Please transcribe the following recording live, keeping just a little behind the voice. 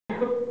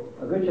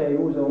A Göcsei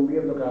Múzeum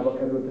birtokába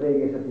került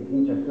régészeti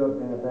kincsek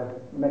története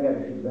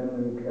megerősít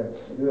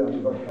bennünket egy olyan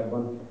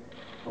igazságban,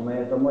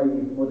 amelyet a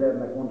mai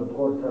modernnek mondott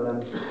korszellem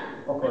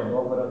akarva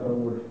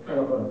akaratlanul el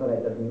akar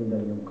felejtetni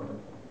mindannyiunkat.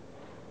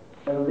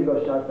 Ez az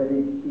igazság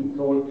pedig így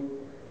szól,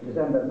 hogy az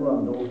ember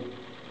mulandó,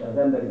 de az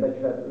emberi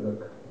becsület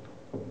örök.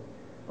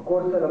 A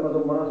korszellem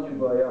azonban azt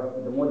sugallja,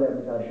 hogy a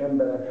modernitás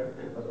embere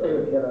az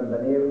örök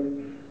jelenben él,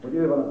 hogy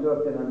ő van a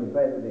történelmi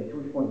fejlődés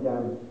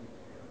csúcspontján,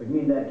 hogy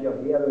mindenki,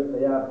 aki előtte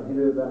járt az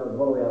időben, az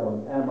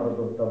valójában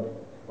elmaradottabb,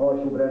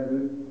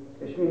 alsóbrendű,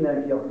 és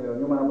mindenki, aki a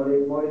nyomába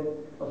lép majd,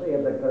 az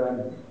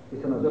érdektelen,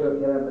 hiszen az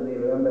örök jelenben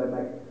élő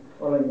embernek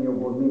alanyi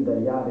jogon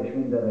minden jár és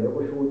mindenre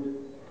jogosult,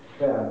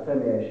 saját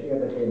személyes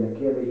érdekeinek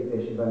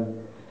kielégítésében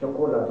csak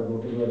korlátozó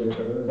tényezők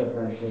az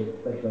önzetlenség,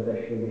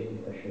 becsületesség és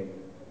tisztesség.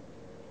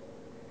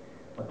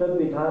 A több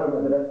mint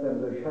 3000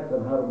 esztendős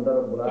 73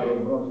 darabból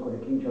álló bronzkori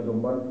kincs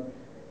azonban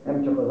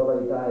nem csak az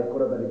alai táj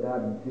korabeli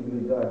tárgyi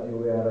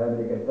civilizációjára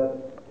emlékeztet,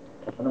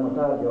 hanem a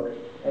tárgyak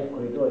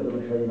egykori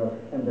tulajdonosainak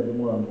emberi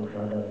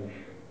mulandóságára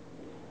is.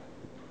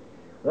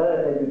 A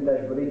lelet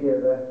együttesből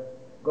ítélve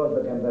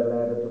gazdag ember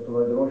lehetett a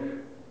tulajdonos,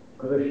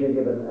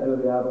 közösségében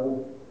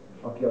előjáró,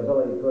 aki az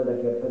alai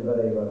földekért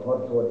fegyvereivel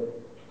harcolt,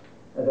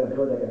 ezen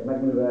földeket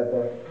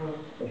megművelte,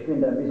 és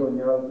minden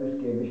bizonnyal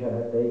büszkén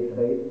viselhette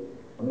ékszereit,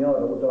 ami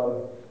arra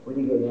utal, hogy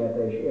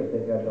igényelte és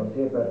értékelte a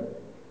szépet,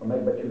 a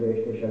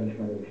megbecsülést és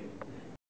elismerést.